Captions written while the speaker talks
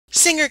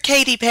Singer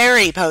Katy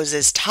Perry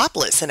poses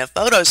topless in a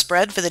photo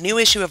spread for the new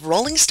issue of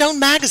Rolling Stone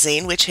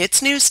magazine, which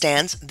hits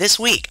newsstands this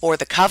week. For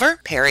the cover,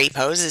 Perry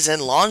poses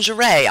in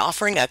lingerie,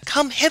 offering a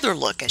come-hither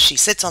look as she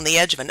sits on the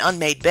edge of an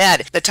unmade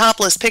bed. The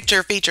topless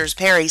picture features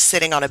Perry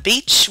sitting on a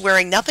beach,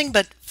 wearing nothing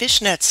but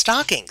fishnet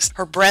stockings.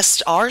 Her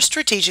breasts are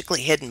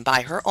strategically hidden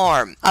by her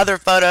arm. Other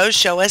photos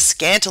show a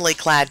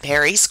scantily-clad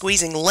Perry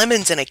squeezing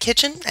lemons in a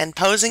kitchen and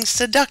posing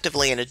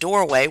seductively in a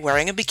doorway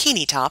wearing a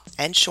bikini top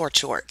and short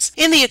shorts.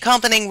 In the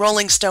accompanying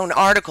Rolling Stone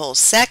article,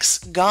 Sex,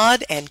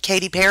 God, and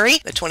Katy Perry,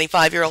 the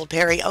 25-year-old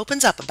Perry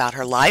opens up about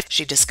her life.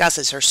 She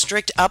discusses her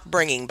strict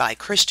upbringing by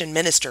Christian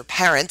minister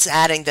parents,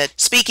 adding that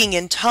speaking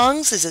in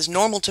tongues is as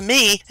normal to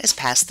me as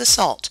pass the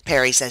salt.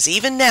 Perry says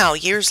even now,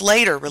 years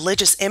later,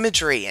 religious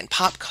imagery and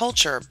pop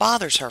culture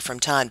bothers her from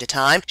time to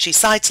time. She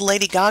cites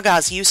Lady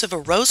Gaga's use of a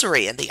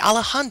rosary in the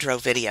Alejandro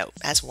video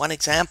as one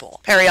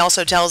example. Perry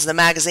also tells the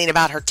magazine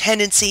about her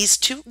tendencies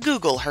to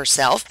Google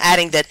herself,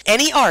 adding that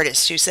any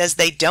artist who says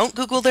they don't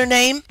Google their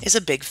name is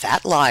a big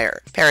fat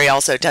liar. Perry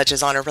also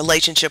touches on her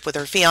relationship with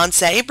her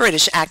fiancé,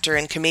 British actor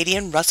and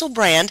comedian Russell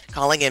Brand,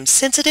 calling him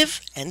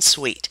sensitive and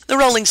sweet. The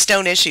Rolling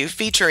Stone issue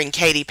featuring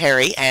Katy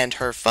Perry and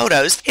her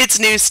photos hits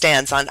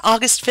newsstands on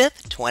August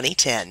 5th,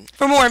 2010.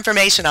 For more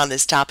information on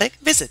this topic,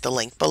 visit the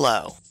link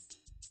below.